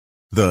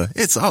The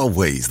 "it's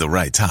always the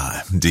right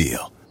time"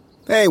 deal.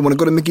 Hey, want to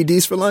go to Mickey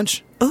D's for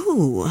lunch?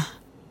 Ooh,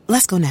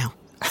 let's go now.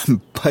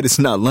 But it's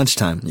not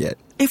lunchtime yet.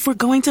 If we're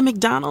going to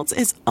McDonald's,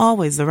 it's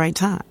always the right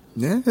time.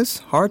 Yeah, it's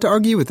hard to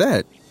argue with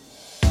that.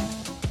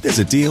 There's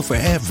a deal for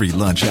every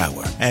lunch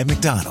hour at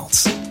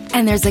McDonald's.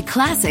 And there's a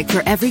classic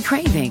for every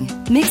craving.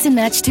 Mix and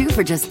match 2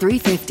 for just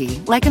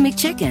 $3.50, like a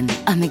McChicken,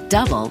 a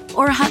McDouble,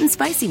 or a hot and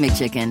spicy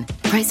McChicken.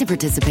 Price and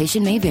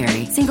participation may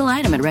vary. Single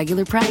item at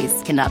regular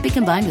price. Cannot be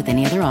combined with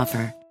any other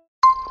offer.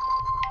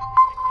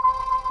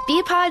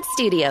 Bpod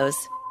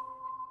Studios.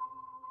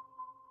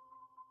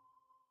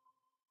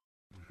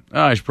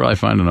 Oh, I should probably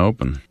find an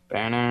open.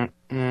 Well,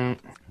 you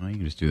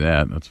can just do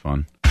that. That's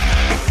fun.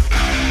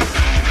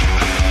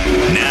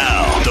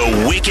 Now,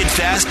 the Wicked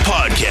Fast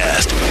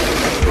Podcast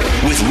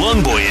with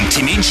Longboy and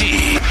Timmy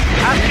G.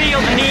 I feel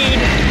the need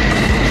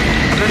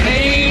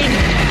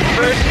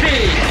for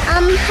speed.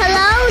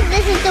 Hello,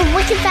 this is the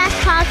Wicked Fast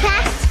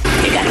Podcast.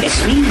 You gotta get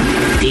speed,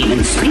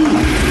 demon speed.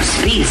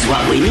 Speed's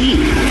what we need.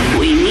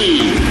 We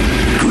need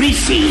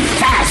greasy,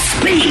 fast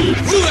speed.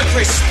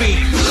 Ludicrous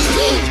speed.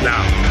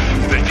 Now,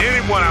 to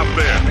anyone out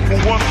there who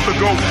wants to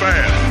go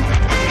fast,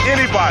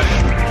 anybody,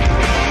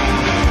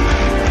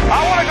 I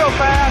want to go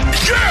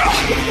fast.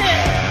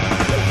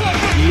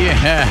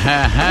 Yeah.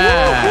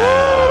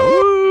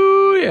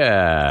 Woo,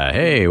 yeah.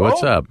 Hey,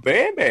 what's up?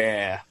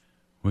 Baby.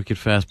 Wicked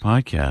Fast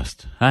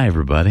Podcast. Hi,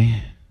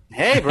 everybody.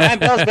 Hey, Brian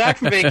Bell's back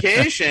from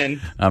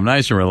vacation. I'm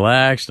nice and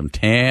relaxed. I'm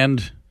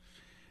tanned.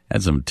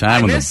 Had some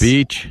time on the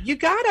beach. You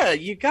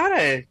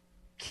gotta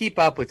keep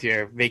up with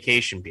your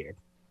vacation beard.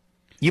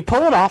 You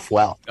pull it off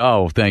well.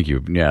 Oh, thank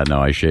you. Yeah,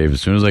 no, I shave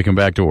as soon as I come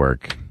back to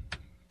work.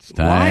 It's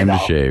time to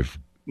shave.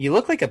 You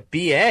look like a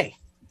BA.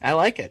 I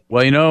like it.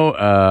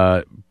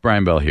 Well,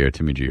 Brian Bell here,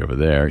 Timmy G over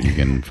there. You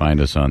can find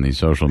us on the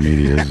social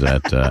medias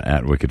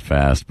at Wicked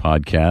Fast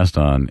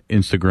Podcast on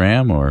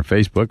Instagram or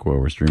Facebook, where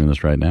we're streaming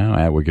this right now,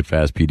 at Wicked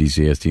Fast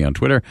PDCST on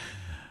Twitter,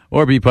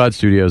 or Bpod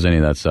Studios, any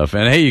of that stuff.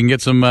 And hey, you can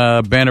get some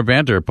Banner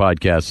Banter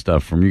podcast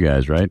stuff from you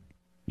guys, right?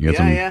 You got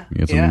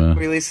some,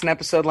 released an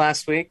episode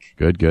last week.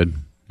 Good.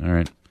 All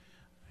right.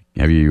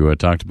 Have you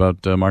talked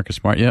about Marcus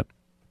Smart yet?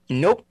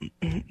 Nope.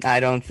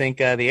 I don't think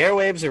the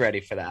airwaves are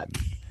ready for that.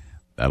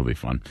 That'll be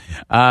fun.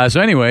 So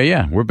anyway,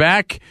 yeah, we're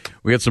back.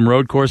 We got some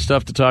road course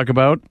stuff to talk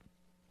about.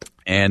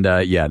 And,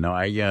 I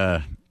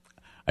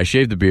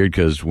shaved the beard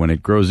because when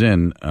it grows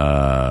in,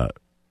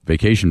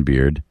 vacation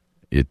beard,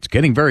 it's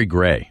getting very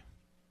gray.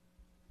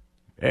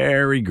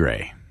 Very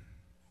gray.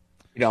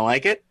 You don't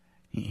like it?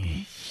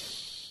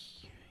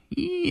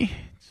 Yeah,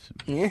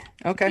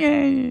 okay. Yeah.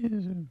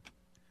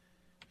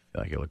 I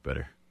feel like I look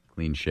better.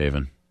 Clean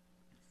shaven.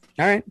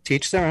 All right,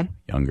 teach their own.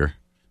 Younger. A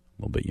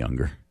little bit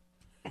younger.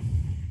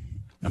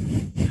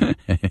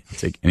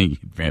 Take any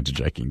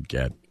advantage I can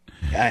get.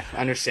 Yeah,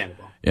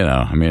 understandable. You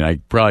know, I mean, I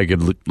probably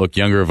could look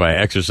younger if I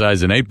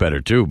exercised and ate better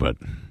too, but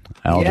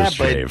I'll just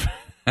shave.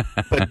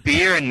 But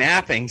beer and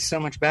napping so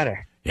much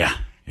better. Yeah,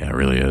 it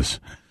really is.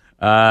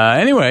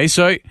 Anyway,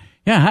 so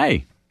yeah,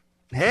 hi.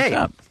 Hey, what's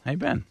up? How you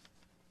been?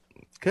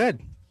 Good.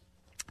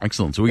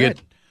 Excellent. So we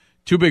get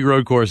 2 big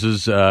road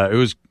courses. It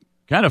was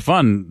kind of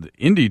fun.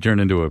 Indy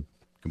turned into a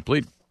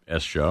complete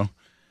S show.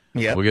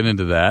 Yeah, we'll get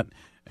into that.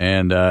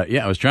 And,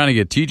 I was trying to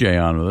get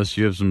TJ on with us.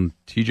 You have some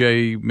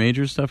TJ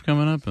Major stuff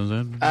coming up? Is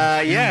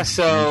that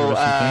so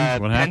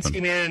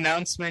Penske made an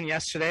announcement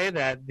yesterday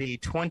that the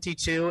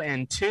 22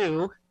 and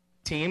 2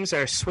 teams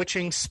are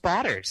switching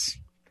spotters.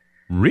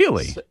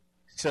 Really?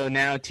 So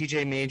now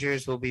TJ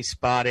Majors will be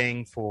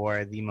spotting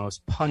for the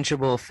most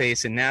punchable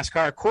face in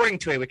NASCAR, according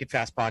to a Wicked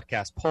Fast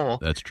Podcast poll.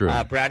 That's true.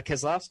 Brad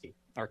Keselowski,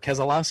 or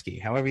Keselowski,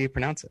 however you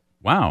pronounce it.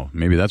 Wow.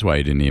 Maybe that's why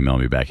he didn't email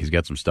me back. He's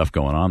got some stuff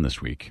going on this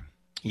week.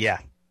 Yeah.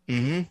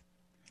 Mm-hmm.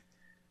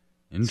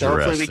 Interesting. So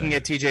hopefully we can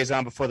get TJ's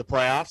on before the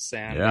playoffs,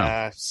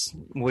 and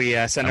we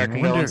send our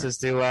condolences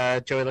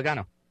to Joey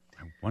Logano.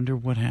 I wonder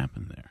what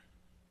happened there.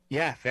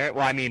 Yeah, fair.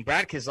 Well, I mean,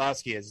 Brad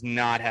Keselowski has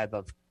not had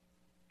the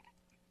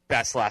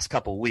best last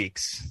couple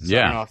weeks. So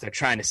I don't know if they're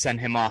trying to send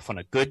him off on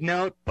a good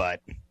note, but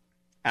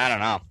I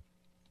don't know.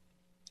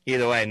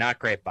 Either way, not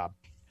great, Bob.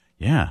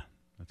 Yeah.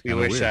 We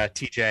wish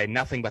TJ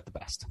nothing but the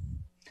best.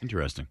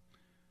 Interesting.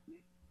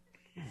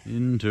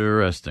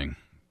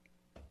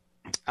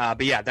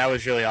 But yeah, that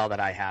was really all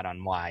that I had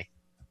on why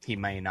he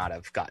may not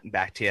have gotten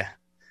back to you.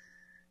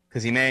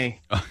 Because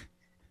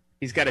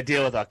he's got to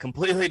deal with a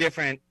completely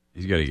different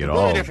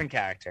different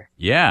character.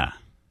 Yeah.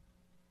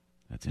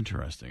 That's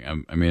interesting.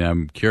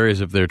 I'm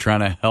curious if they're trying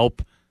to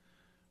help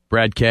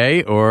Brad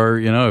K, or,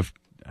 if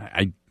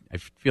I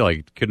feel like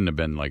it couldn't have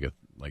been like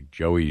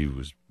Joey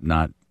was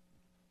not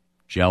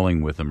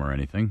gelling with him or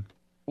anything.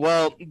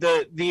 Well,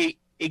 the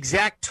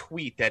exact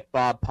tweet that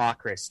Bob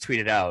Pockrass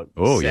tweeted out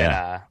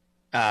said,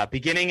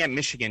 beginning at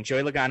Michigan,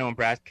 Joey Logano and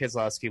Brad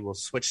Keselowski will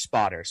switch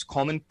spotters.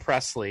 Coleman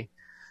Presley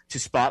to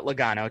spot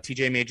Logano,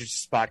 TJ Majors to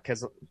spot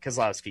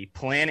Keselowski.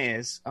 Plan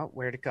is... Oh,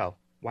 where'd it go?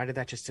 Why did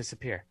that just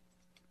disappear?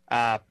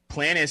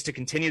 Plan is to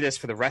continue this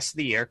for the rest of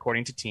the year,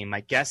 according to team.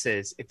 My guess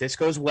is, if this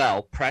goes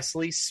well,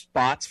 Presley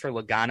spots for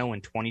Logano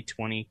in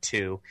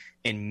 2022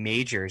 in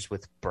majors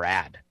with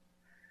Brad.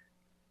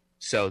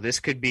 So this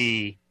could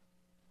be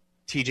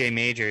TJ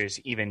Majors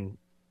even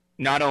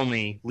not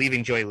only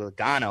leaving Joey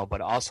Logano,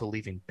 but also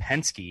leaving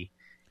Penske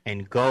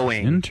and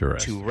going to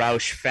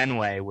Roush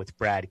Fenway with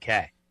Brad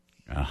K.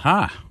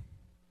 Aha.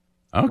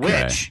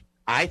 Okay. Which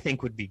I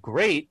think would be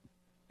great,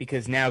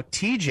 because now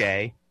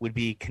TJ would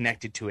be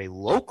connected to a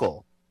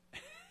local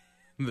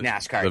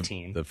NASCAR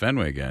team. The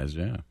Fenway guys,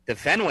 yeah. The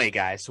Fenway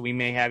guys, so we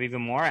may have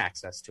even more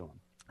access to him.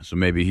 So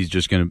maybe he's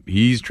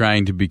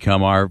trying to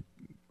become our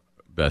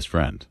best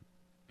friend.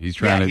 He's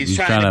trying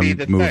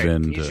to move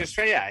into.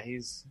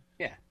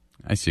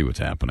 I see what's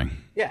happening.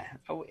 Yeah,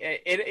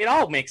 it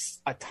all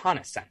makes a ton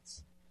of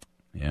sense.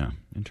 Yeah,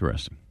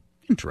 interesting.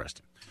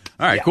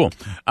 All right, cool.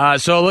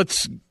 So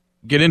let's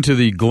get into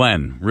the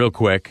Glen real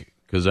quick,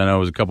 because I know it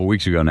was a couple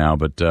weeks ago now,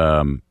 but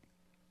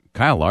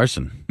Kyle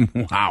Larson,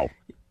 wow.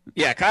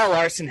 Yeah, Kyle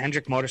Larson,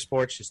 Hendrick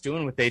Motorsports, just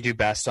doing what they do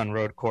best on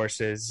road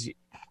courses.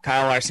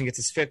 Kyle Larson gets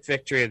his 5th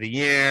victory of the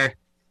year.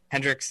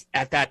 Hendrick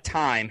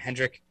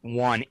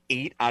won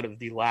 8 out of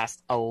the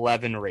last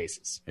 11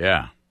 races.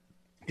 Yeah.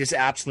 Just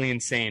absolutely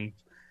insane.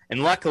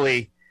 And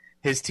luckily,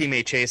 his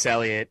teammate Chase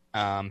Elliott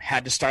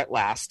had to start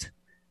last,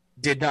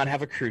 did not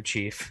have a crew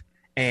chief,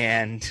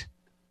 and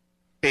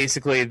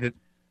basically the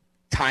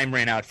time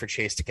ran out for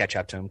Chase to catch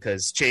up to him,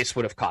 because Chase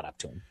would have caught up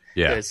to him.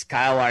 Yeah. Because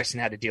Kyle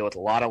Larson had to deal with a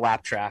lot of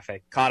lap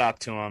traffic, caught up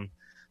to him.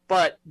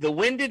 But the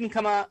win didn't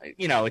come out,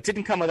 it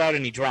didn't come without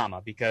any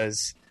drama,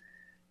 because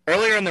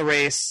earlier in the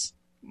race,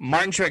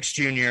 Martin Truex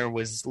Jr.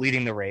 was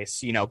leading the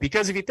race,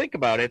 because if you think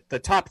about it, the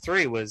top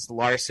 3 was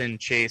Larson,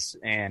 Chase,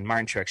 and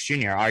Martin Truex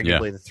Jr.,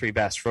 arguably the 3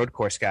 best road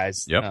course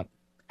guys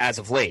as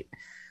of late.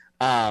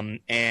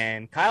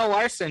 And Kyle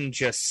Larson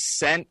just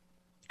sent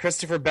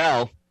Christopher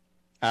Bell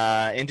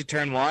into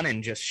turn 1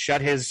 and just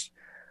shut his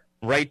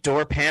right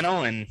door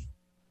panel and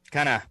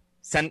kind of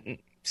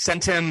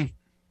sent him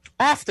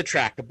off the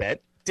track a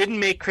bit.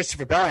 Didn't make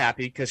Christopher Bell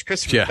happy, because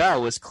Christopher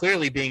Bell was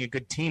clearly being a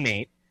good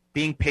teammate,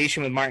 being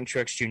patient with Martin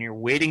Truex Jr.,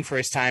 waiting for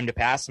his time to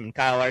pass him. And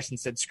Kyle Larson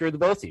said, screw the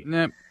both of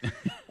you,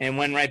 and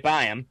went right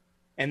by him.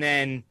 And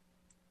then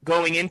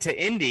going into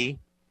Indy,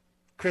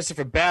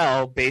 Christopher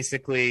Bell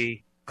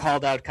basically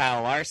called out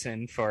Kyle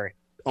Larson for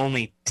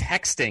only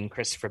texting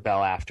Christopher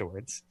Bell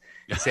afterwards,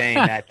 saying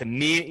that the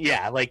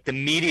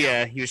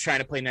media, he was trying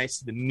to play nice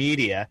to the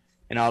media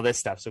and all this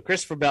stuff. So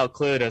Christopher Bell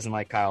clearly doesn't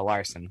like Kyle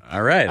Larson.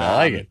 All right, I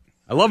like it.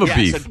 I love a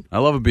beef. I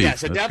love a beef. Yeah,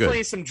 so that's definitely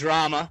good. some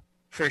drama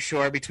for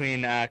sure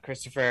between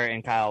Christopher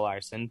and Kyle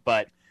Larson.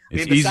 But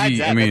it's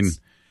easy.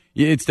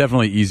 It's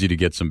definitely easy to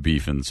get some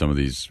beef in some of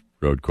these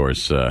road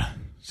course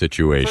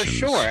situations. For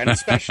sure, and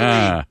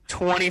especially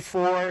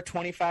 24,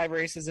 25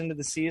 races into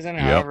the season,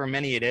 however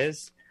many it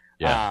is.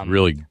 Yeah,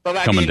 really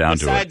coming down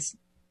to it.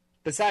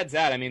 Besides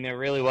that, there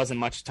really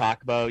wasn't much to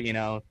talk about.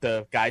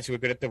 The guys who were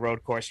good at the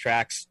road course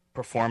tracks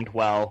performed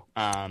well.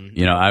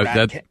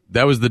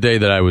 That was the day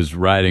that I was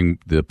riding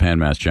the Pan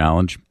Mass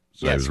Challenge.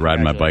 So I was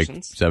riding my bike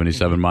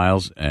 77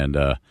 miles, and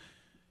so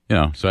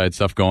I had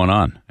stuff going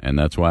on, and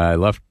that's why I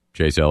left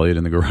Chase Elliott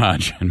in the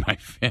garage in my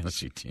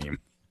fantasy team.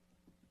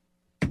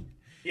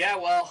 Yeah,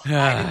 well,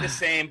 I did the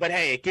same, but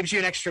hey, it gives you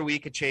an extra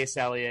week of Chase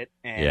Elliott,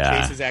 and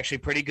Chase is actually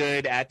pretty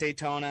good at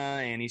Daytona,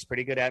 and he's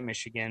pretty good at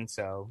Michigan,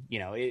 so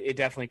it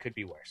definitely could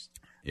be worse.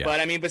 Yeah.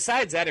 But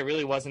besides that, it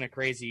really wasn't a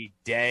crazy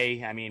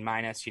day.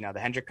 Minus the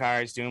Hendrick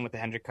cars doing what the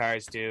Hendrick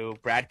cars do.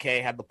 Brad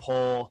K had the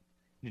pole,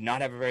 did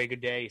not have a very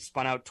good day. He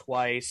spun out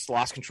twice,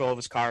 lost control of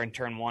his car in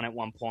turn 1 at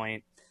one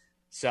point.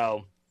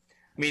 So,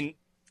 it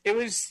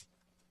was,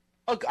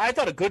 I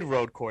thought, a good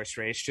road course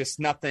race, just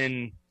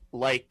nothing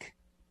like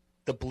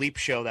the bleep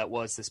show that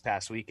was this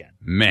past weekend.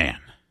 Man,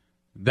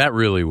 that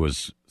really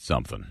was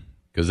something,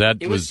 because that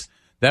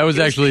was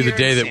actually the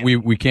day that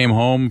we came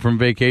home from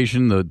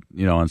vacation,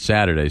 on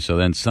Saturday. So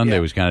then Sunday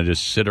was kind of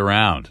just sit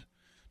around,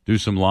 do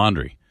some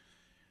laundry.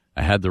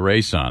 I had the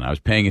race on. I was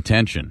paying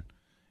attention,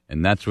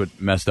 and that's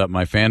what messed up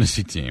my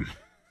fantasy team.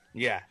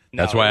 Yeah,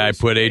 that's why I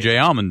put AJ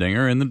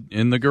Allmendinger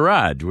in the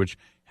garage, which,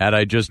 had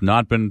I just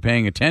not been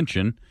paying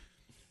attention,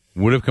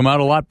 would have come out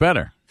a lot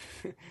better.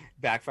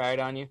 Backfired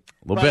on you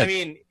a little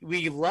bit.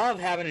 We love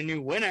having a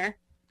new winner.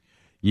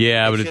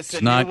 Yeah, but it's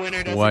not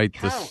quite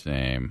the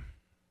same.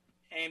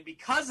 And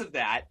because of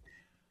that,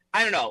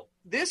 I don't know,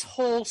 this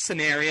whole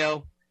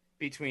scenario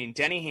between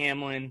Denny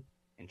Hamlin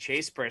and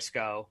Chase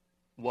Briscoe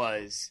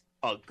was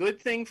a good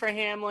thing for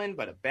Hamlin,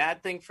 but a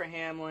bad thing for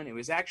Hamlin. It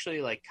was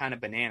actually kind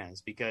of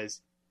bananas, because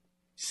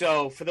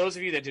so for those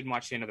of you that didn't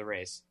watch the end of the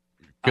race,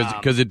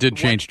 because it did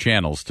change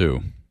channels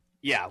too.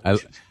 Yeah,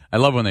 I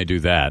love when they do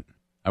that.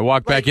 I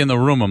walk back in the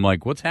room, I'm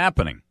like, what's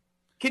happening?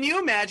 Can you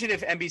imagine if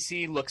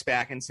NBC looks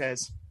back and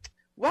says,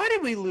 why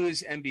did we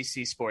lose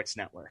NBC Sports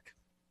Network?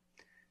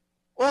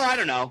 Well, I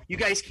don't know. You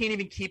guys can't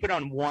even keep it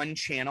on one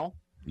channel.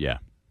 Yeah.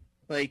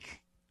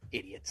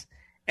 Idiots.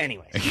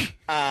 Anyways.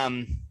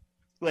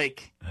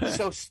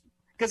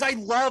 Because because I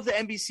love the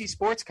NBC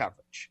sports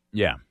coverage.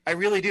 Yeah. I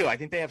really do. I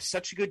think they have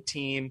such a good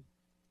team.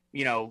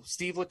 You know,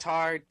 Steve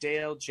Letarte,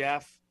 Dale,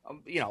 Jeff,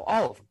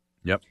 all of them.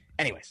 Yep.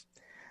 Anyways.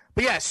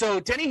 But yeah, so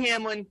Denny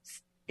Hamlin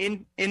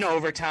in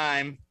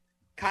overtime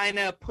kind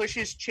of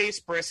pushes Chase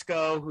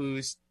Briscoe,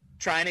 who's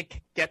trying to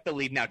get the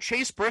lead. Now,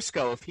 Chase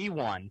Briscoe, if he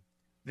won,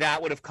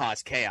 that would have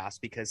caused chaos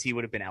because he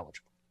would have been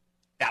eligible.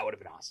 That would have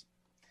been awesome.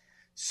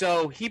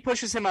 So he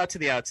pushes him out to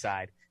the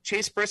outside.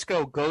 Chase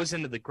Briscoe goes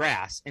into the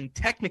grass, and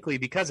technically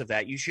because of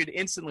that, you should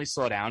instantly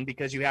slow down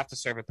because you have to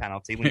serve a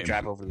penalty when you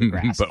drive over the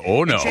grass. But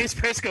no. And Chase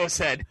Briscoe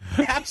said,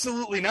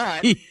 absolutely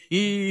not.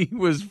 He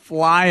was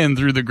flying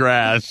through the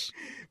grass.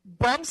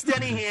 Bumps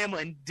Denny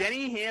Hamlin.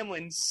 Denny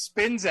Hamlin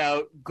spins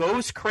out,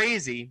 goes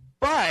crazy,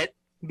 but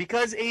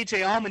because A.J.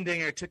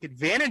 Allmendinger took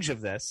advantage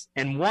of this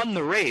and won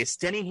the race,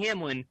 Denny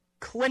Hamlin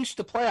clinched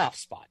the playoff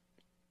spot.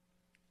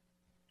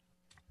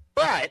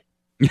 But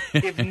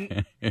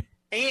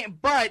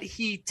but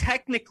he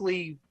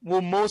technically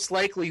will most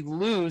likely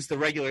lose the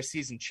regular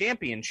season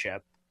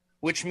championship,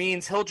 which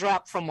means he'll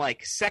drop from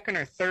like second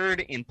or third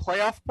in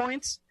playoff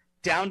points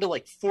down to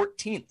like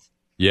 14th.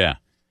 Yeah.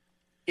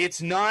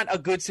 It's not a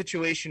good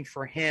situation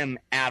for him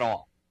at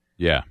all.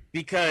 Yeah.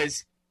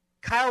 Because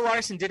Kyle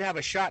Larson did have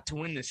a shot to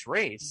win this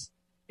race.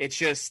 It's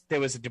just there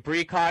was a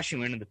debris caution,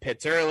 went into the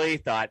pits early,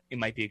 thought it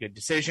might be a good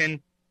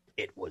decision.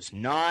 It was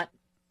not.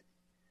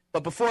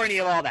 But before any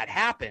of all that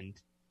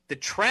happened, the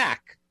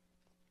track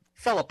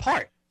fell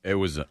apart. It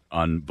was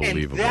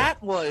unbelievable. And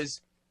that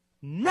was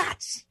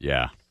nuts.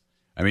 Yeah.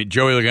 I mean,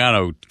 Joey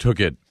Logano took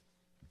it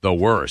the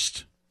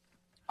worst.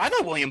 I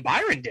thought William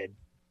Byron did.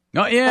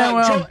 No, yeah,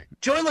 well,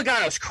 Joey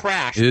Logano's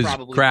crash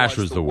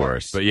was the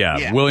worst. But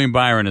yeah, William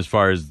Byron, as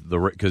far as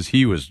because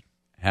he was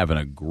having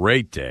a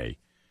great day,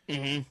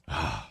 and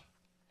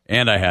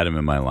I had him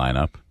in my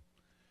lineup.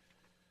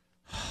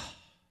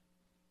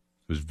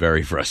 It was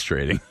very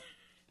frustrating.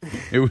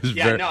 It was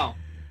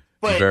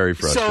very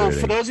frustrating. So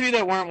for those of you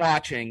that weren't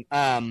watching,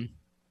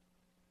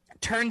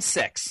 turn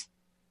 6,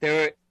 there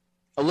were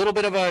a little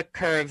bit of a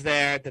curve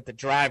there that the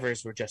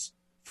drivers were just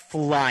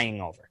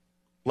flying over,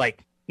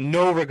 like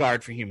no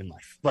regard for human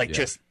life,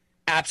 just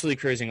absolutely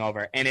cruising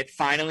over. And it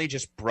finally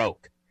just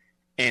broke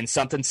and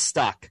something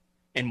stuck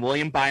and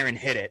William Byron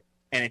hit it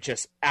and it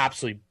just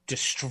absolutely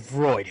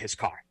destroyed his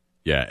car.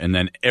 Yeah. And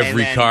then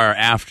every car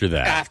after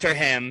that after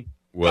him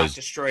got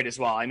destroyed as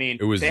well. I mean,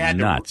 it was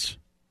nuts.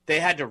 They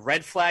had to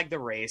red flag the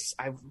race.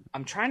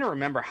 I'm trying to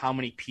remember how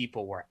many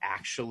people were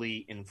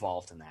actually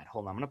involved in that.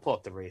 Hold on. I'm going to pull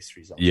up the race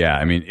results. Yeah.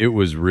 I mean, it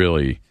was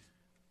really,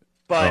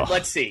 but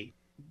let's see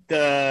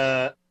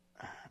the,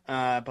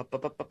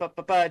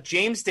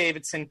 James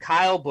Davidson,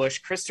 Kyle Busch,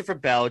 Christopher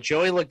Bell,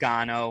 Joey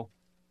Logano,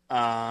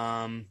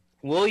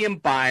 William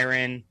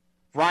Byron,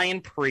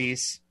 Ryan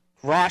Preece,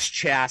 Ross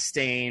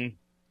Chastain.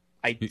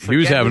 He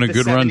was having a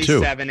good run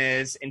too. 77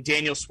 is and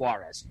Daniel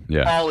Suarez.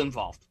 Yeah, all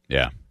involved.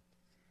 Yeah,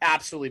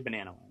 absolutely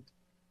banana land.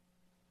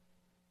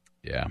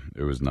 Yeah,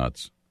 it was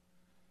nuts.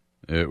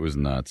 It was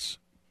nuts.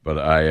 But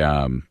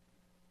and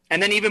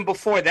then even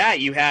before that,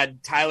 you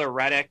had Tyler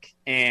Reddick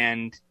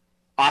and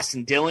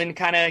Austin Dillon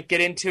kind of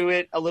get into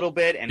it a little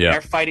bit, and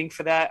they're fighting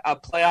for that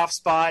playoff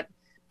spot.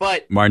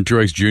 But Martin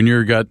Truex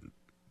Jr. got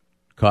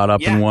caught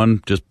up in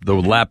one just the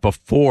lap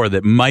before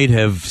that might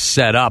have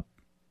set up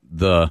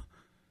the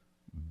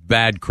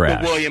bad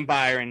crash. The William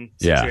Byron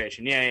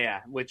situation. Yeah,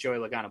 with Joey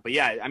Logano. But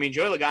yeah, I mean,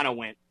 Joey Logano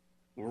went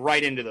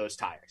right into those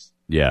tires.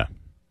 Yeah.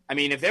 I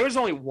mean, if there was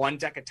only one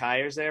deck of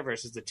tires there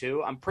versus the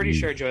two, I'm pretty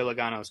sure Joey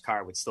Logano's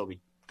car would still be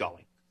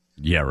going.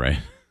 Yeah, right.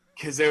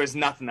 Because there was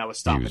nothing that was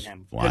stopping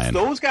him. Because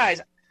those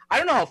guys, I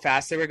don't know how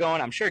fast they were going.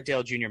 I'm sure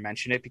Dale Jr.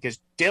 mentioned it because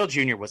Dale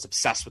Jr. was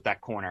obsessed with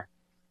that corner.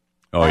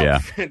 Oh, yeah.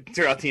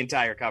 Throughout the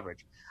entire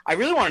coverage. I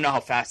really want to know how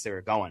fast they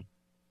were going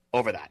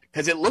over that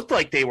because it looked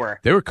like they were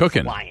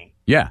cooking. Flying.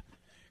 Yeah.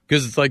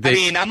 Because it's like I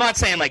mean, I'm not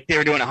saying like they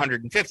were doing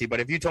 150,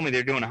 but if you told me they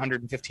were doing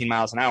 115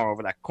 miles an hour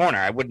over that corner,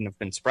 I wouldn't have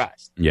been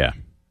surprised. Yeah.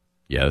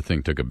 Yeah, the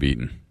thing took a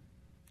beating.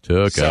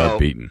 A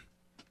beating.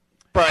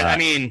 But, I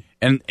mean...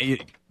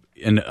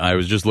 And I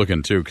was just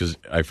looking, too, because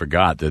I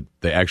forgot that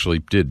they actually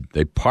did.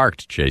 They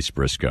parked Chase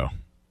Briscoe.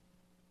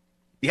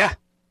 Yeah.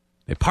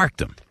 They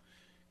parked him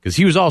because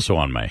he was also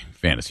on my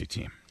fantasy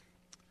team.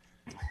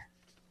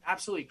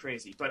 Absolutely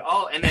crazy. But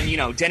and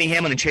then, Denny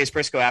Hamlin and Chase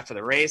Briscoe after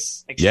the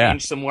race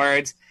exchanged some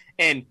words.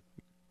 And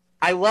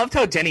I loved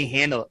how Denny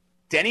handled it.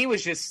 Denny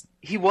was just,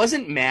 he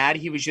wasn't mad.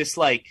 He was just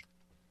like,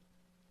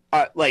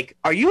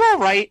 are you all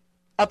right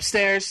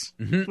upstairs?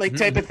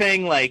 Type of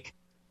thing.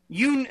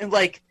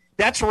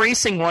 That's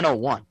racing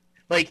 101.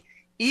 Like,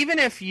 even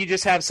if you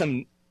just have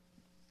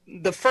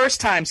the first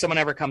time someone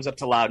ever comes up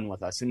to Loudon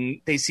with us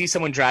and they see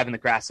someone driving the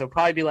grass, they'll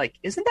probably be like,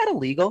 isn't that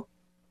illegal?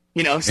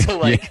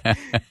 So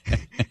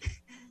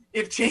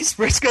if Chase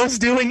Briscoe's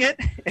doing it,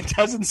 it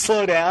doesn't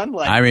slow down.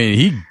 I mean,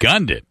 he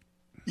gunned it.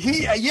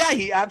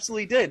 He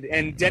absolutely did.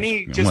 And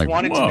Denny just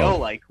wanted to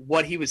know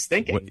what he was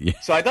thinking.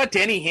 So I thought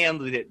Denny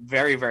handled it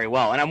very, very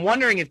well. And I'm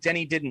wondering if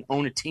Denny didn't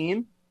own a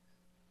team.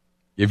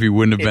 If he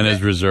wouldn't have been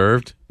as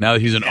reserved. Now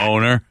that he's an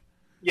owner.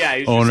 Yeah.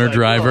 He's owner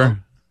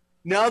driver.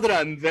 now that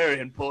I'm very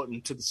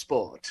important to the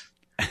sport,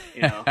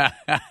 you know,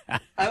 I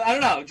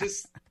don't know.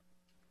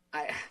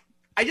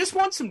 I just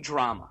want some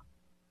drama.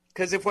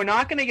 Because if we're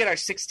not going to get our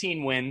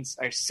 16 wins,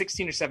 our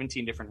 16 or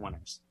 17 different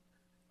winners,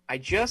 I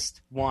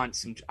just want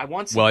some.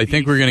 Well, I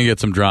think we're going to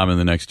get some drama in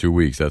the next 2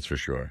 weeks. That's for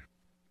sure.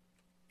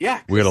 Yeah,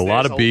 we got a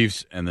lot of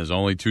beefs, and there's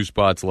only 2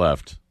 spots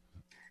left.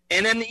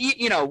 And then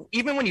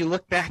even when you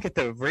look back at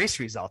the race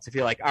results, if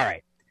you're like, all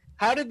right,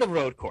 how did the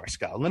road course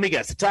go? Let me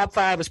guess. The top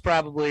 5 was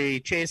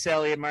probably Chase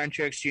Elliott, Martin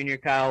Truex Jr.,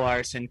 Kyle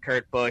Larson,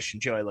 Kurt Busch,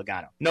 and Joey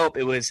Logano. Nope,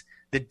 it was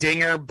the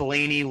Dinger,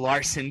 Blaney,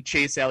 Larson,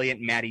 Chase Elliott,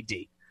 and Matty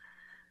D.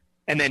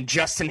 And then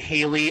Justin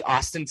Haley,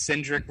 Austin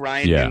Cindric,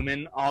 Ryan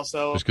Newman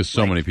also. Just because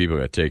so many people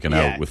got taken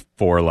out with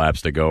 4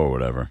 laps to go or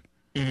whatever.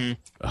 Mm-hmm.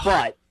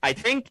 But I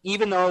think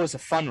even though it was a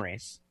fun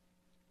race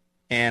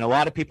and a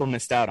lot of people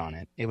missed out on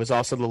it, it was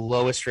also the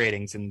lowest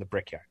ratings in the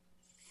Brickyard.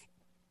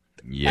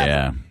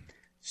 Yeah. Ever.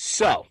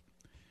 So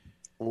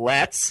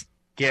let's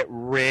get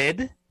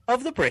rid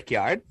of the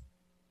Brickyard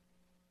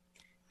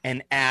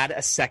and add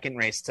a second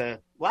race to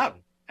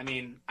Loudon. I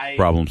mean,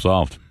 Problem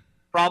solved.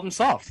 Problem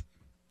solved.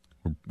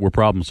 We're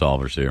problem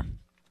solvers here.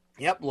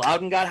 Yep,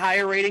 Loudon got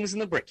higher ratings in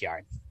the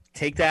Brickyard.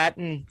 Take that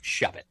and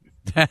shove it.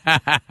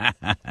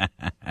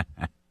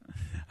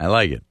 I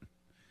like it.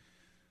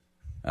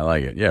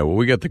 Yeah, well,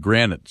 we got the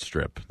granite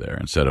strip there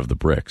instead of the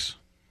bricks.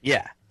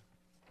 Yeah.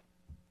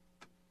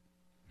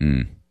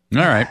 All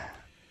right.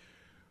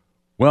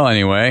 Well,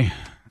 anyway,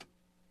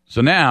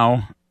 so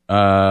now,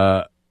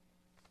 all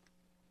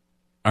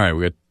right,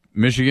 we got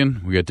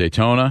Michigan, we got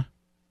Daytona,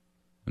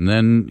 and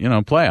then,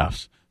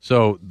 playoffs.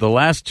 So the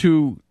last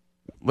 2,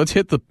 let's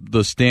hit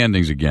the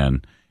standings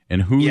again.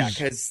 And who's... Yeah,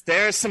 because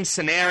there's some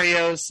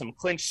scenarios, some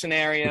clinch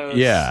scenarios.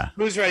 Yeah.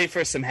 Who's ready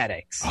for some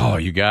headaches? Oh,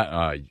 you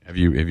got... have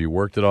you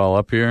worked it all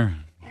up here?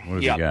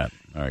 What have you got?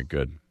 All right,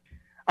 good.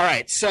 All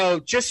right, so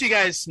just so you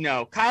guys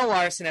know, Kyle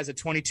Larson has a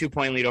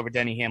 22-point lead over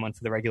Denny Hamlin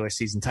for the regular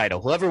season title.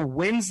 Whoever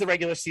wins the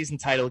regular season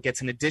title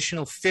gets an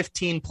additional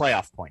 15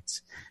 playoff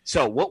points.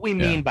 So what we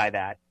mean by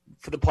that,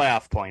 for the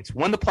playoff points,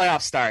 when the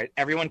playoffs start,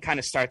 everyone kind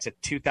of starts at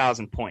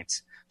 2,000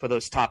 points for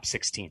those top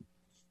 16.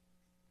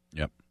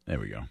 Yep, there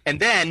we go. And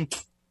then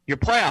your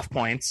playoff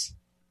points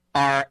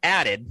are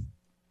added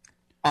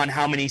on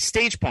how many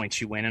stage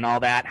points you win and all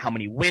that, how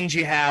many wins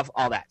you have,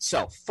 all that.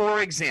 So,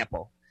 for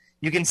example,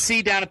 you can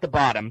see down at the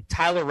bottom,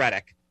 Tyler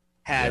Reddick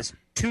has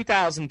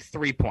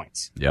 2,003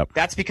 points. Yep.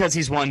 That's because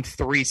he's won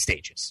 3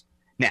 stages.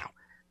 Now,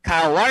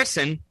 Kyle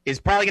Larson is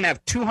probably going to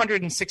have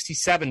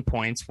 267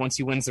 points once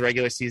he wins the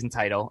regular season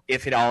title,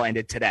 if it all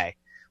ended today,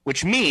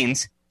 which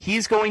means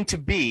he's going to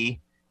be,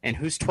 and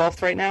who's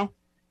 12th right now?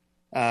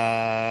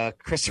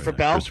 Christopher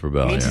Bell. Christopher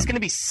Bell, means he's going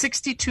to be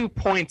 62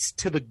 points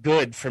to the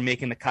good for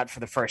making the cut for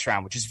the first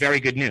round, which is very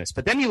good news.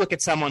 But then you look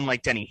at someone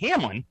like Denny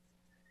Hamlin.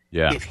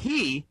 Yeah. If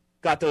he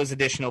got those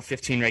additional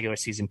 15 regular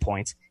season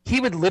points, he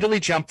would literally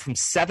jump from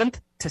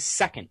 7th to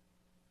 2nd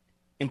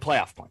in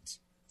playoff points.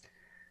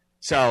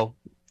 So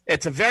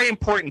it's a very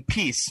important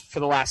piece for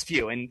the last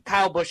few. And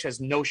Kyle Busch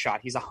has no shot.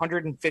 He's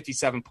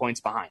 157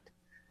 points behind.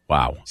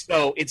 Wow.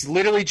 So it's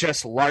literally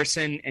just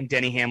Larson and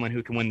Denny Hamlin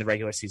who can win the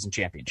regular season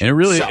championship.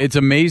 And it's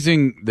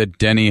amazing that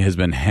Denny has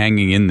been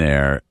hanging in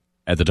there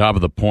at the top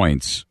of the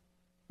points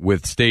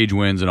with stage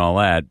wins and all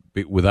that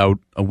without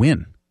a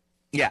win.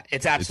 Yeah,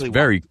 it's absolutely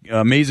very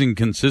amazing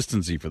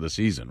consistency for the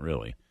season,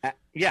 really.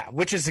 Yeah,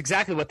 which is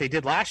exactly what they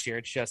did last year.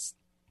 It's just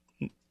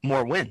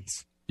more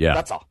wins. Yeah.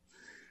 That's all.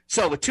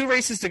 So with 2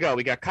 races to go,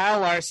 we got Kyle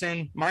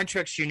Larson, Martin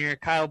Truex Jr.,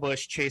 Kyle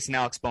Busch, Chase, and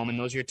Alex Bowman.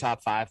 Those are your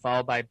top 5,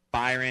 followed by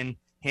Byron,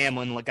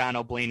 Hamlin,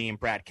 Logano, Blaney, and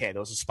Brad Kay.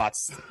 Those are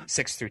spots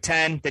 6 through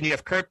 10. Then you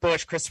have Kurt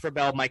Busch, Christopher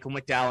Bell, Michael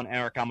McDowell, and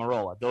Eric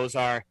Almirola. Those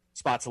are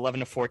spots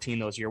 11 to 14.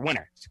 Those are your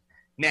winners.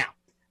 Now,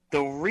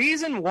 the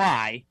reason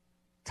why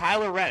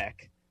Tyler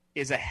Reddick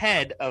is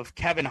ahead of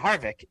Kevin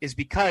Harvick is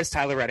because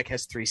Tyler Reddick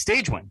has 3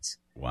 stage wins.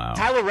 Wow.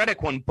 Tyler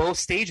Reddick won both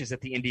stages at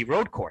the Indy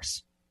Road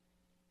Course,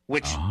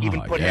 which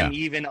even put him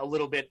even a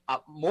little bit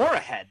more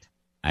ahead.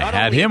 I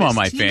had him on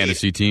my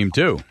fantasy team,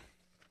 too.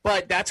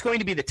 But that's going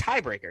to be the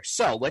tiebreaker.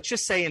 So let's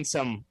just say in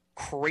some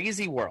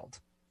crazy world,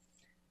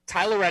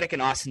 Tyler Reddick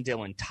and Austin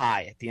Dillon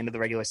tie at the end of the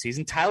regular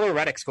season. Tyler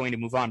Reddick's going to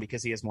move on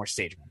because he has more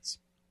stage wins.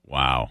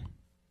 Wow.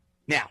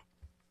 Now,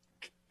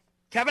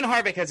 Kevin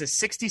Harvick has a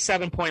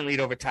 67-point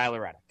lead over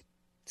Tyler Reddick.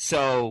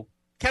 So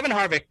Kevin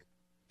Harvick,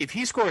 if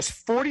he scores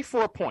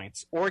 44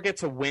 points or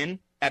gets a win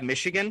at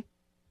Michigan,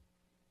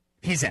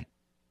 he's in.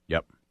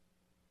 Yep.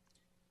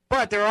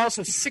 But there are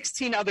also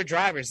 16 other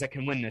drivers that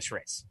can win this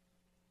race.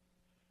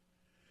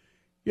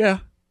 Yeah.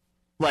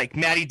 Like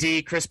Matty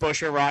D, Chris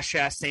Buescher, Ross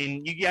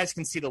Chastain. You guys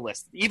can see the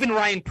list. Even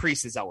Ryan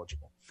Preece is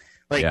eligible.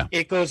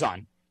 It goes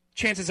on.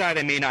 Chances are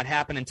they may not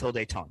happen until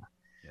Daytona.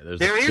 Yeah,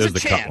 there's the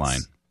cut line.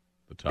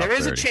 There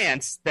is a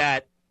chance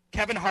that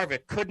Kevin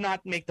Harvick could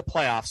not make the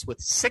playoffs with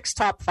 6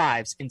 top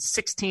 5s and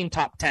 16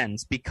 top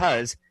 10s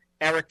because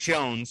Eric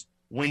Jones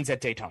wins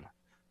at Daytona.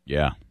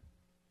 Yeah.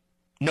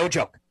 No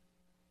joke.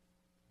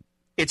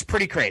 It's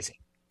pretty crazy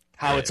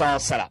how it's all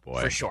set up,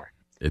 for sure.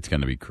 It's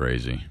going to be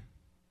crazy.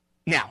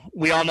 Now,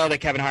 we all know that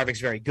Kevin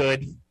Harvick's very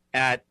good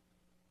at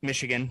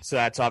Michigan, so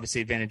that's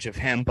obviously advantage of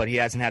him, but he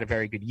hasn't had a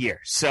very good year.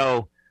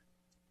 So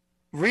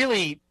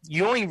really,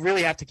 you only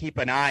really have to keep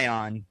an eye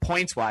on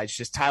points-wise,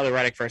 just Tyler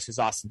Reddick versus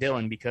Austin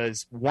Dillon,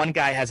 because one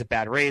guy has a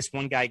bad race,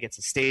 one guy gets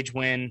a stage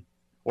win,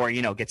 or,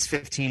 gets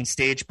 15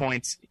 stage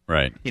points.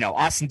 Right.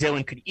 Austin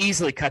Dillon could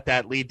easily cut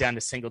that lead down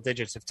to single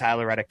digits if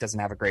Tyler Reddick doesn't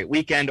have a great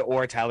weekend,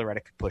 or Tyler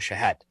Reddick could push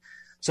ahead.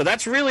 So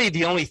that's really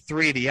the only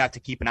three that you have to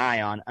keep an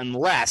eye on,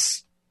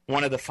 unless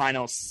one of the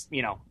finals,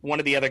 one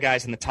of the other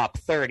guys in the top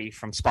 30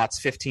 from spots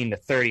 15 to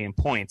 30 in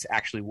points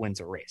actually wins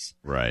a race.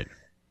 Right.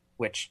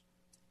 Which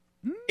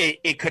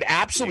it could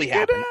absolutely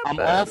happen. I'm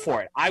all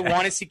for it. I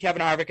want to see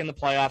Kevin Harvick in the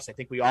playoffs. I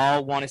think we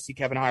all want to see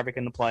Kevin Harvick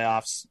in the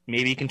playoffs.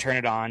 Maybe he can turn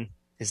it on.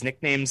 His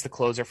nickname's the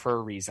closer for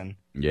a reason.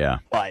 Yeah.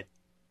 But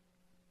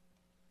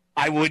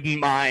I wouldn't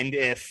mind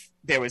if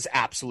there was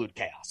absolute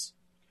chaos.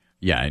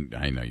 Yeah,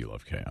 I know you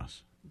love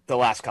chaos. The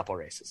last couple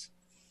races.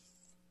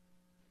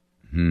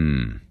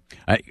 Do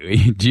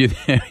you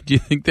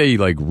think they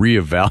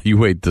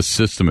reevaluate the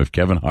system if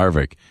Kevin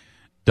Harvick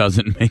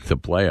doesn't make the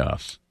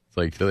playoffs? It's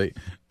like they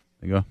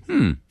go,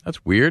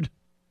 that's weird.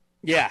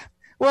 Yeah.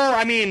 Well,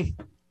 I mean,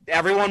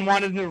 everyone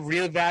wanted to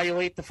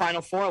reevaluate the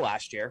Final Four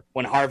last year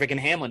when Harvick and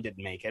Hamlin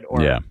didn't make it,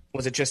 or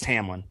was it just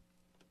Hamlin?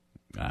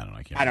 I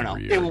don't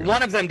know.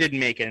 One of them didn't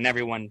make it, and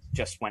everyone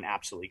just went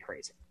absolutely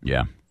crazy.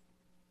 Yeah.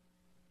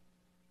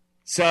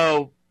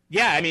 So,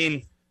 yeah, I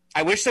mean,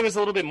 I wish there was a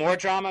little bit more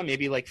drama,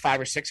 maybe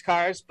 5 or 6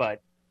 cars,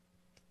 but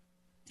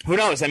who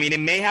knows? I mean, it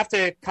may have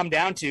to come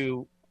down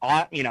to,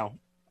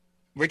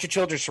 Richard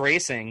Childress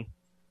Racing,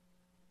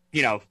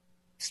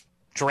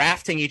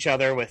 drafting each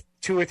other with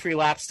 2 or 3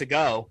 laps to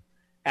go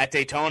at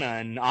Daytona,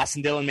 and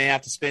Austin Dillon may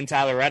have to spin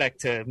Tyler Reddick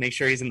to make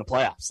sure he's in the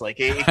playoffs.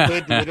 It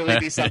could literally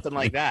be something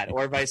like that,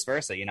 or vice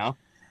versa,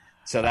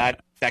 So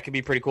that could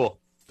be pretty cool.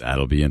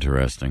 That'll be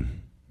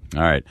interesting.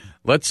 All right,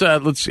 let's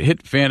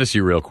hit fantasy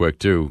real quick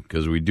too,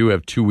 because we do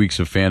have 2 weeks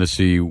of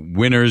fantasy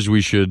winners.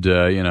 We should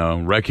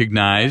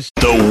recognize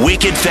the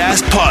Wicked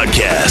Fast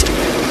Podcast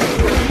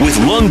with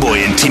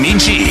Longboy and Timmy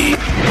G.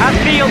 I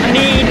feel the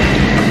need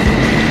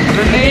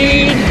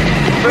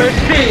for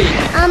speed.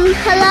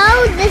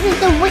 Hello, this is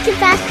the Wicked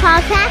Fast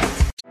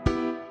Podcast.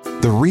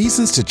 The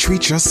reasons to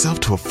treat yourself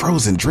to a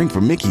frozen drink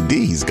from Mickey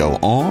D's go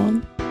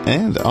on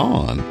and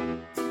on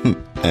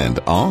and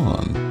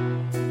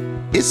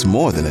on. It's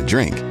more than a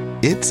drink.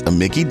 It's a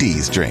Mickey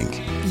D's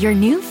drink. Your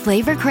new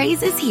flavor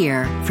craze is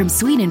here. From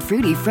sweet and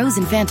fruity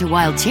frozen Fanta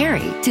Wild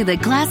Cherry to the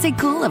classic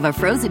cool of a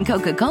frozen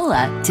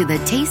Coca-Cola to the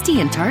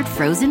tasty and tart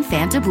frozen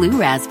Fanta Blue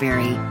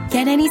Raspberry.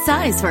 Get any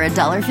size for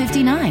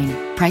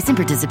 $1.59. Price and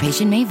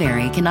participation may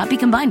vary. Cannot be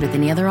combined with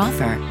any other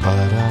offer.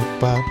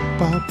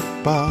 Ba-da-ba-ba-ba.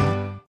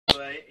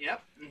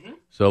 Yep. Mm-hmm.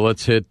 So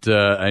let's hit.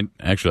 I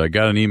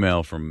got an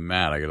email from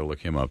Matt. I got to look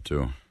him up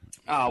too.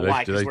 Oh,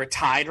 why? Because we're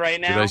tied right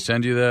now. Did I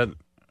send you that?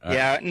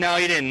 Yeah, no,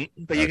 you didn't.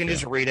 But you can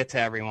just read it to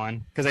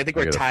everyone, because I think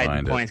we're tied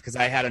in points. Because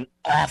I had an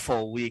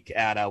awful week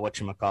at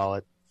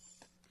whatchamacallit.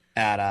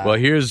 Well,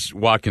 here's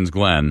Watkins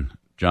Glen.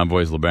 John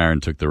Boyce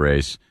LeBaron took the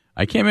race.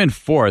 I came in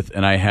 4th,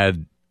 and I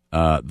had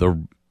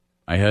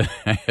I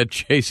had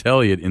Chase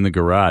Elliott in the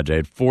garage. I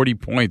had 40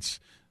 points,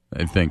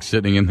 I think,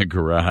 sitting in the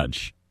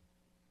garage.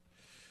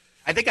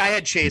 I think I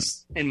had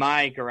Chase in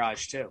my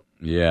garage too.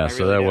 Yeah,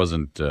 so that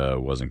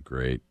wasn't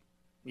great.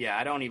 Yeah,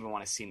 I don't even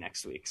want to see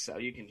next week, so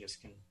you can just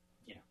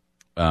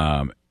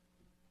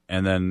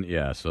and then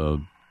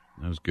so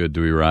that was good.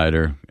 Dewey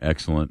Ryder,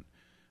 excellent.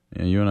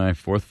 Yeah, you and I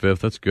 4th, 5th.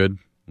 That's good.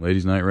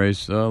 Ladies' night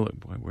race.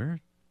 Where?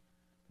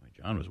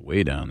 John was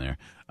way down there.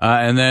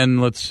 And then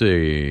let's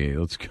see.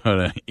 Let's go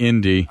to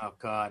Indy. Oh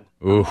God.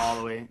 Oof. All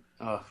the way.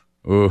 Oh.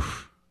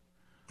 Oof.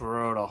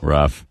 Brutal.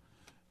 Rough.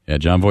 Yeah,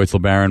 John Voight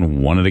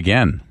LeBaron won it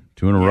again.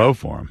 2 in a row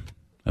for him.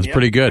 That's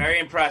pretty good. Very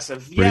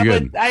impressive. Pretty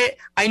good. But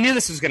I knew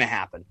this was going to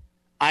happen.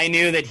 I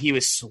knew that he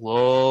was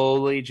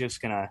slowly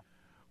just going to.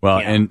 Well,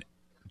 and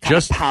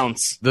just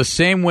pounce. The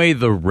same way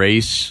the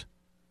race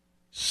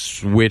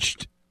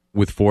switched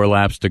with 4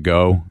 laps to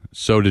go,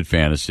 so did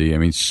fantasy. I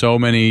mean, so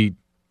many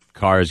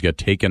cars got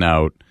taken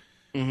out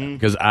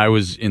because I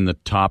was in the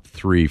top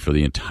 3 for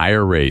the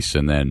entire race,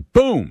 and then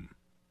boom,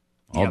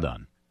 all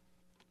done.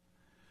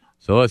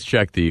 So let's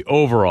check the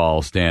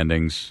overall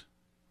standings.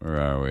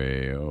 Where are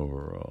we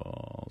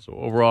overall? So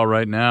overall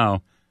right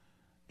now,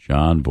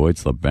 John Voight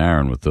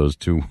LeBaron with those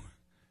two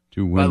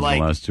wins in the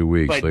last 2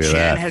 weeks. But Look at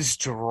Jen that. has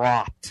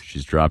dropped.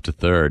 She's dropped to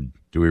 3rd.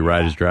 Dewey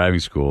Ryder's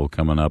driving school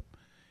coming up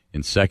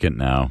in 2nd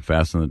now.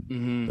 Faster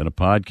than a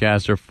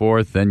podcaster.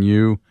 4th. Then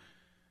you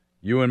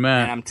and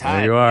Matt. And I'm tied.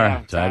 There you are. Yeah,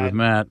 I'm tied with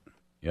Matt.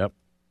 Yep.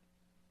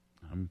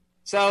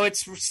 So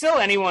it's still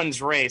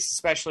anyone's race,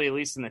 especially at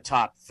least in the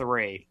top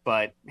 3.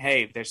 But,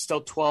 hey, there's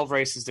still 12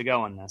 races to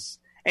go in this.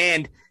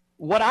 And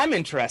what I'm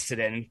interested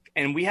in,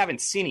 and we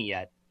haven't seen it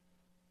yet,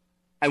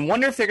 I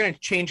wonder if they're going to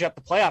change up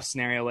the playoff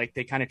scenario like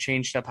they kind of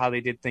changed up how they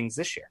did things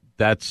this year.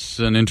 That's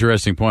an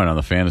interesting point on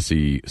the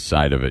fantasy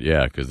side of it,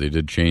 yeah, because they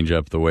did change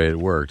up the way it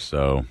works,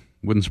 so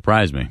wouldn't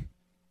surprise me.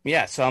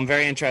 Yeah, so I'm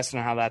very interested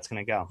in how that's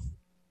going to go.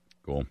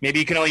 Cool. Maybe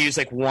you can only use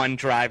like one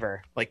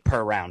driver like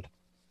per round.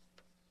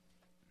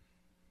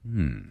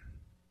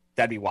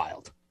 That'd be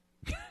wild.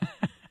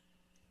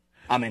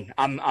 I'm in.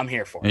 I'm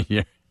here for it.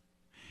 Yeah.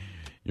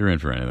 You're in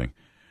for anything.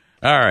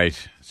 All right.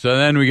 So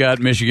then we got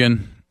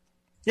Michigan.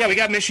 Yeah, we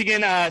got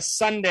Michigan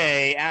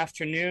Sunday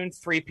afternoon,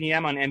 3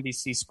 p.m. on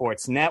NBC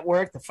Sports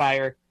Network. The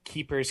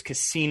Firekeepers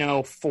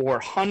Casino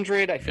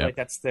 400. I feel like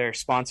that's their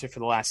sponsor for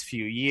the last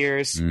few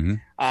years.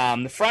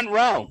 The front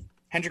row,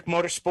 Hendrick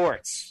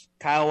Motorsports,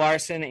 Kyle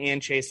Larson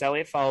and Chase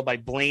Elliott, followed by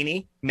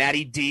Blaney,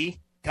 Matty D.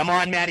 Come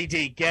on, Matty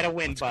D. Get a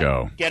win, bud.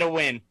 Go. Get a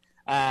win.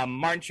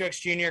 Martin Truex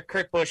Jr.,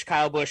 Kurt Busch,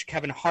 Kyle Busch,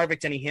 Kevin Harvick,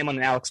 Denny Hamlin,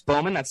 and Alex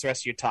Bowman. That's the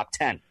rest of your top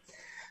 10.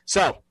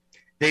 So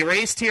they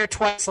raced here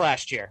twice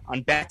last year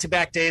on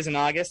back-to-back days in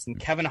August, and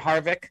Kevin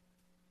Harvick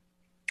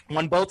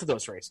won both of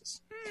those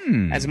races.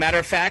 As a matter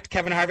of fact,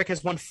 Kevin Harvick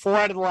has won 4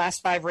 out of the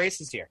last 5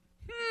 races here.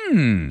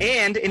 And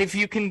if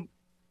you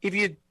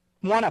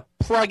want to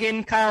plug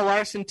in Kyle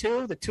Larson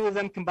too, the two of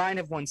them combined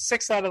have won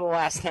 6 out of the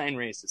last 9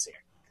 races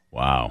here.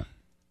 Wow.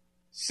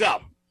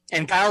 So,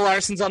 and Kyle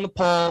Larson's on the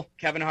pole.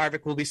 Kevin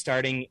Harvick will be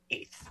starting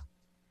 8th.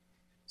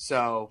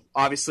 So,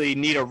 obviously,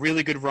 need a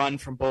really good run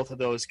from both of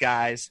those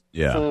guys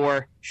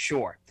for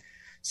sure.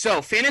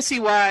 So,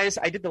 fantasy-wise,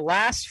 I did the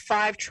last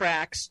 5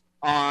 tracks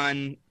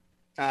on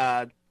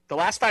the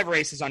last 5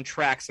 races on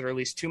tracks that are at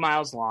least 2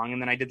 miles long,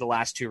 and then I did the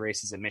last 2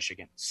 races at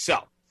Michigan. So,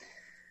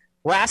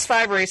 last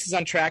 5 races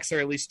on tracks that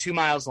are at least 2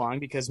 miles long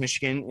because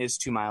Michigan is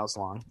 2 miles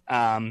long.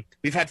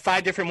 We've had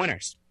 5 different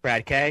winners: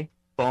 Brad Kay,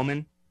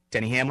 Bowman,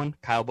 Denny Hamlin,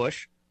 Kyle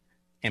Busch,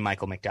 and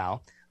Michael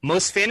McDowell.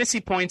 Most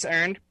fantasy points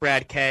earned: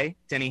 Brad Kay,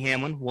 Denny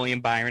Hamlin,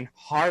 William Byron,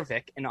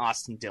 Harvick, and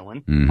Austin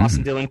Dillon.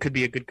 Austin Dillon could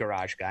be a good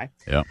garage guy.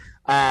 Yeah.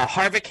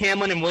 Harvick,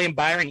 Hamlin, and William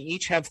Byron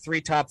each have 3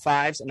 top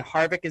 5s, and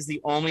Harvick is the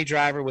only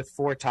driver with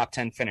 4 top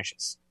 10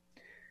 finishes.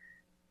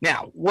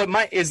 Now, what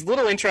is a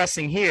little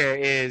interesting here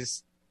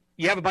is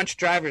you have a bunch of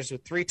drivers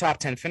with 3 top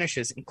 10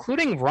 finishes,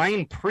 including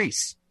Ryan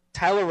Preece,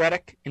 Tyler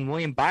Reddick, and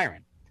William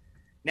Byron.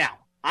 Now,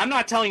 I'm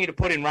not telling you to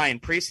put in Ryan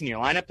Preece in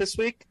your lineup this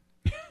week,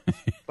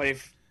 but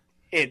if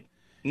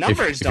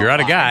you're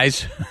out of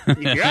guys,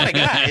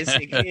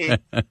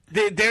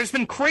 there's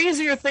been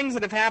crazier things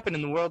that have happened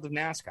in the world of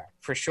NASCAR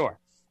for sure.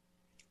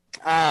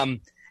 And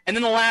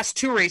then the last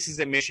 2 races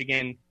at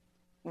Michigan,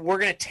 we're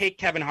going to take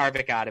Kevin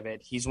Harvick out of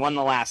it. He's won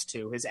the last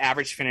 2. His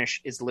average finish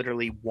is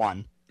literally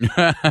 1.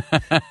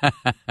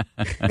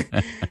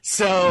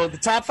 So the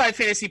top 5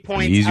 fantasy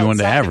points, an easy one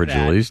to average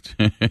at least.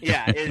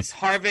 Is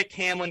Harvick,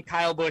 Hamlin,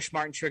 Kyle Busch,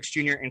 Martin Truex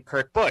Jr., and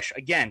Kurt Busch.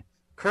 Again,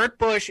 Kurt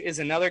Busch is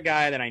another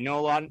guy that I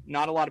know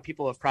not a lot of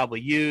people have probably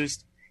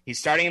used. He's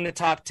starting in the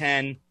top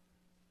 10.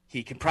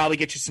 He can probably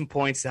get you some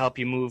points to help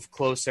you move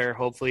closer,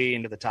 hopefully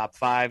into the top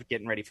 5,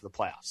 getting ready for the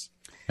playoffs.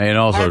 And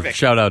also,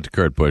 shout out to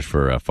Kurt Busch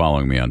for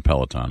following me on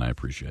Peloton. I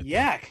appreciate that.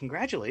 Yeah,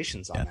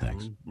 congratulations on that.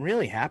 Thanks. I'm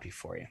really happy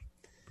for you.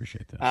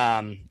 Appreciate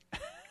that.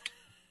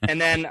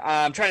 And then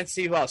I'm trying to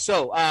see who else.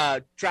 So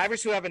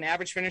drivers who have an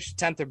average finish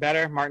 10th or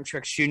better: Martin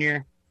Truex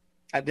Jr.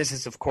 This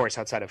is, of course,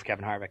 outside of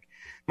Kevin Harvick.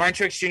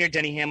 Martin Truex Jr.,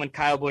 Denny Hamlin,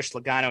 Kyle Busch,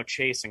 Logano,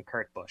 Chase, and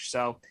Kurt Busch.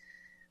 So,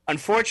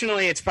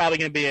 unfortunately, it's probably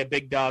going to be a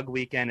big dog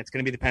weekend. It's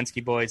going to be the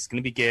Penske boys. It's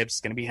going to be Gibbs.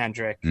 It's going to be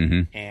Hendrick.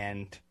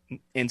 And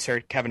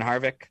insert Kevin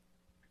Harvick,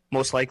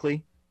 most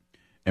likely.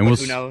 And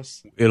who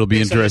knows? It'll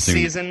be interesting.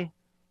 Season.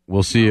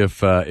 We'll see if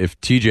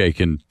TJ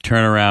can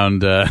turn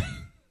around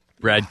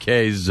Brad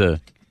Kay's.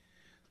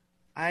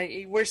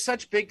 We're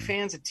such big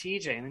fans of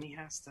TJ, and then he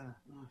has to.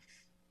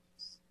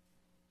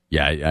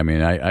 Yeah, I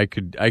mean, I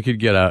could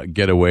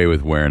get away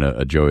with wearing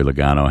a Joey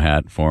Logano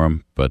hat for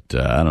him, but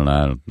I don't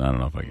know. I don't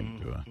know if I can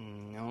do it.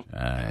 Nope,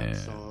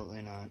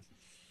 absolutely not.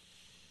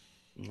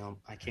 No,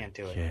 I can't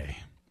do it. Okay.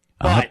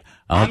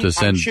 I'll have to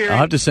send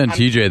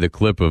TJ the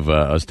clip of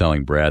us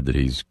telling Brad that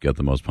he's got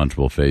the most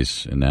punchable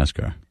face in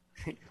NASCAR.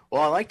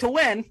 Well, I like to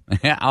win.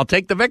 I'll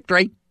take the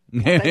victory.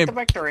 Hey,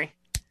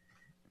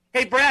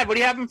 Brad, what are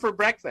you having for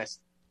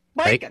breakfast?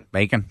 Bacon.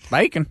 Bacon.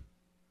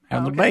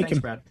 Have the bacon. Thanks,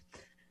 Brad.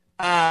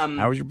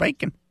 How was your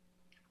bacon?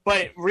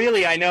 But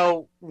really, I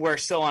know we're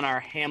still on our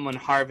Hamlin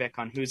Harvick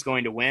on who's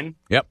going to win.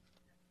 Yep.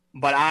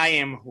 But I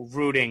am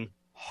rooting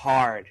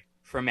hard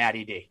for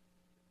Matty D.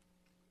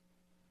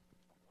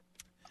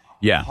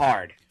 Yeah.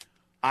 Hard.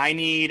 I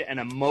need an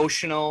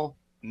emotional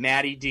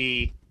Matty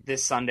D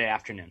this Sunday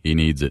afternoon. He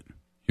needs it.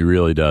 He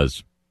really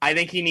does. I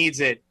think he needs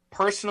it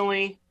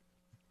personally,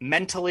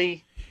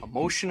 mentally,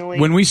 emotionally.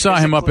 When we saw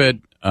him up at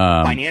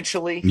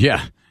financially.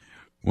 Yeah.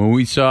 When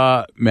we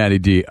saw Matty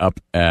D up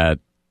at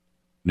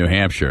New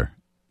Hampshire,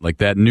 like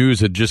that news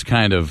had just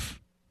kind of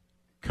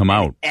come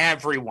out.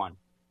 Everyone.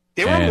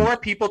 There were more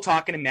people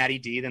talking to Matty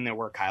D than there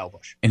were Kyle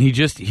Busch. And he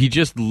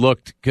just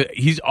looked,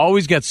 he's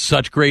always got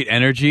such great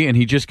energy, and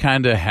he just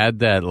kind of had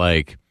that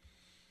like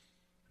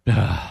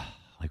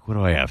what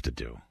do I have to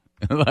do?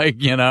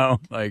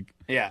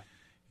 Yeah.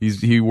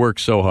 He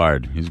works so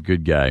hard. He's a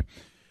good guy.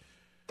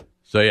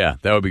 So yeah,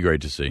 that would be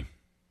great to see.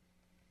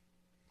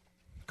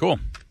 Cool.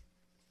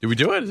 Did we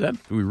do it? Did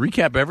we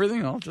recap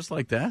everything all just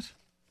like that?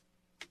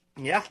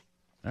 Yeah.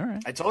 All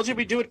right. I told you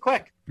we'd do it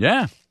quick.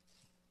 Yeah.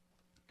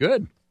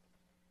 Good.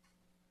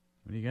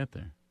 What do you got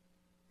there?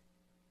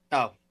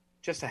 Oh,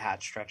 just a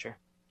hat stretcher.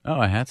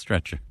 Oh, a hat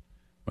stretcher.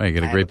 Well, you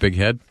got a great big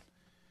head?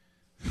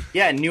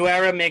 Yeah, New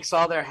Era makes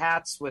all their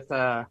hats with,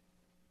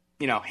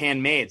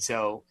 handmade.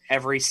 So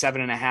every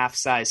 7.5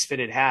 size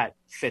fitted hat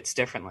fits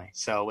differently.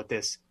 So with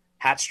this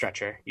hat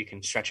stretcher, you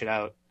can stretch it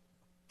out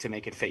to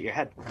make it fit your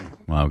head.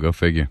 Wow, go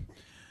figure.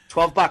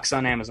 $12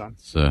 on Amazon.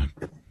 It's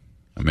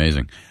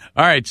amazing.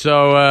 All right,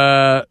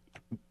 so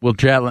we'll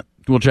chat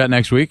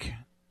next week,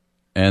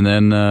 and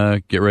then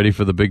get ready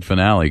for the big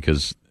finale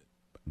because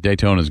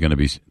Daytona is going to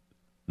be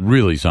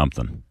really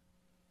something.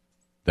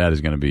 That is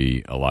going to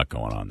be a lot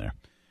going on there.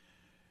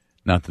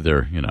 Not that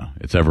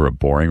it's ever a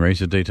boring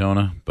race at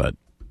Daytona, but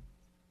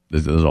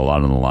there's a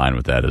lot on the line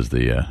with that as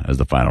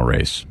the final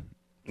race.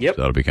 Yep.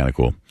 So that'll be kind of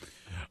cool.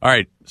 All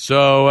right,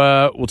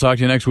 so we'll talk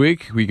to you next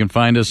week. We can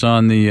find us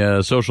on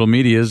the social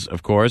medias,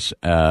 of course,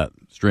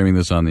 streaming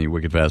this on the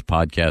Wicked Fast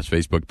Podcast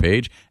Facebook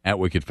page, at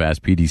Wicked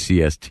Fast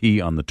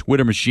PDCST on the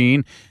Twitter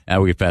machine, at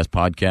Wicked Fast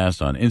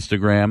Podcast on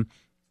Instagram.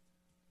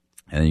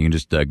 And then you can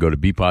just go to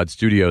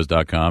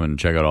bpodstudios.com and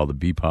check out all the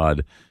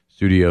BPod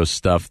Studios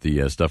stuff,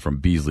 the stuff from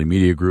Beasley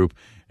Media Group.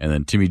 And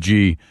then Timmy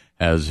G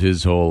has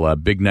his whole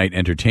Big Night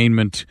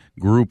Entertainment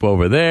group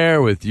over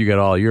there with you got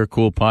all your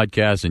cool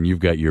podcasts, and you've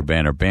got your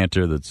Banner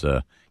Banter that's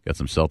got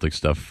some Celtic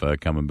stuff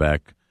coming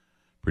back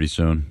pretty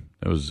soon.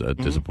 That was a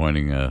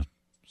disappointing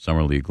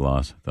Summer League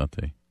loss. I thought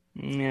they...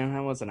 Yeah,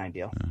 that wasn't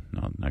ideal.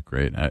 No, not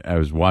great. I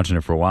was watching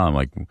it for a while. I'm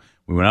like,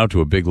 we went out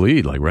to a big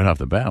lead, like right off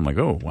the bat. I'm like,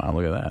 oh, wow,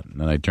 look at that. And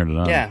then I turned it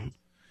on. Yeah.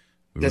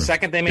 The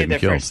second they made their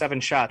first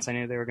 7 shots, I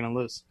knew they were going to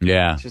lose.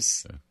 Yeah.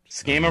 It's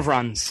a game of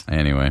runs.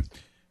 Anyway.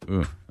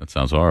 Ooh, that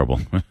sounds horrible.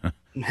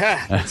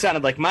 That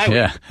sounded like my week.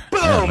 Yeah.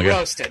 Boom,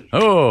 roasted.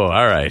 Oh,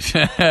 all right.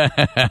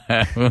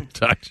 We'll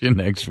talk to you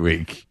next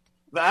week.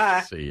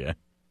 Bye. See ya.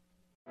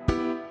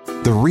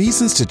 The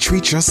reasons to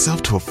treat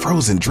yourself to a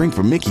frozen drink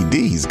from Mickey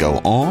D's go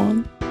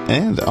on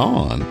and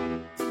on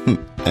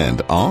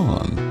and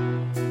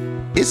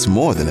on. It's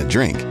more than a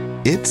drink.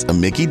 It's a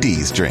Mickey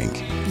D's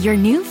drink. Your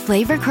new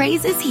flavor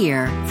craze is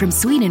here. From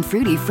sweet and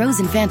fruity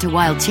frozen Fanta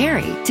Wild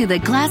Cherry to the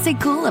classic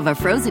cool of a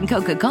frozen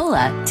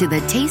Coca-Cola to the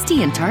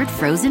tasty and tart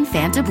frozen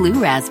Fanta Blue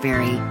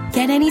Raspberry.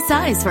 Get any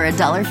size for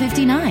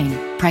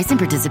 $1.59. Price and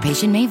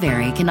participation may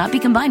vary. Cannot be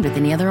combined with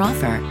any other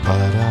offer.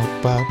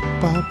 Ba-da-ba-ba-ba.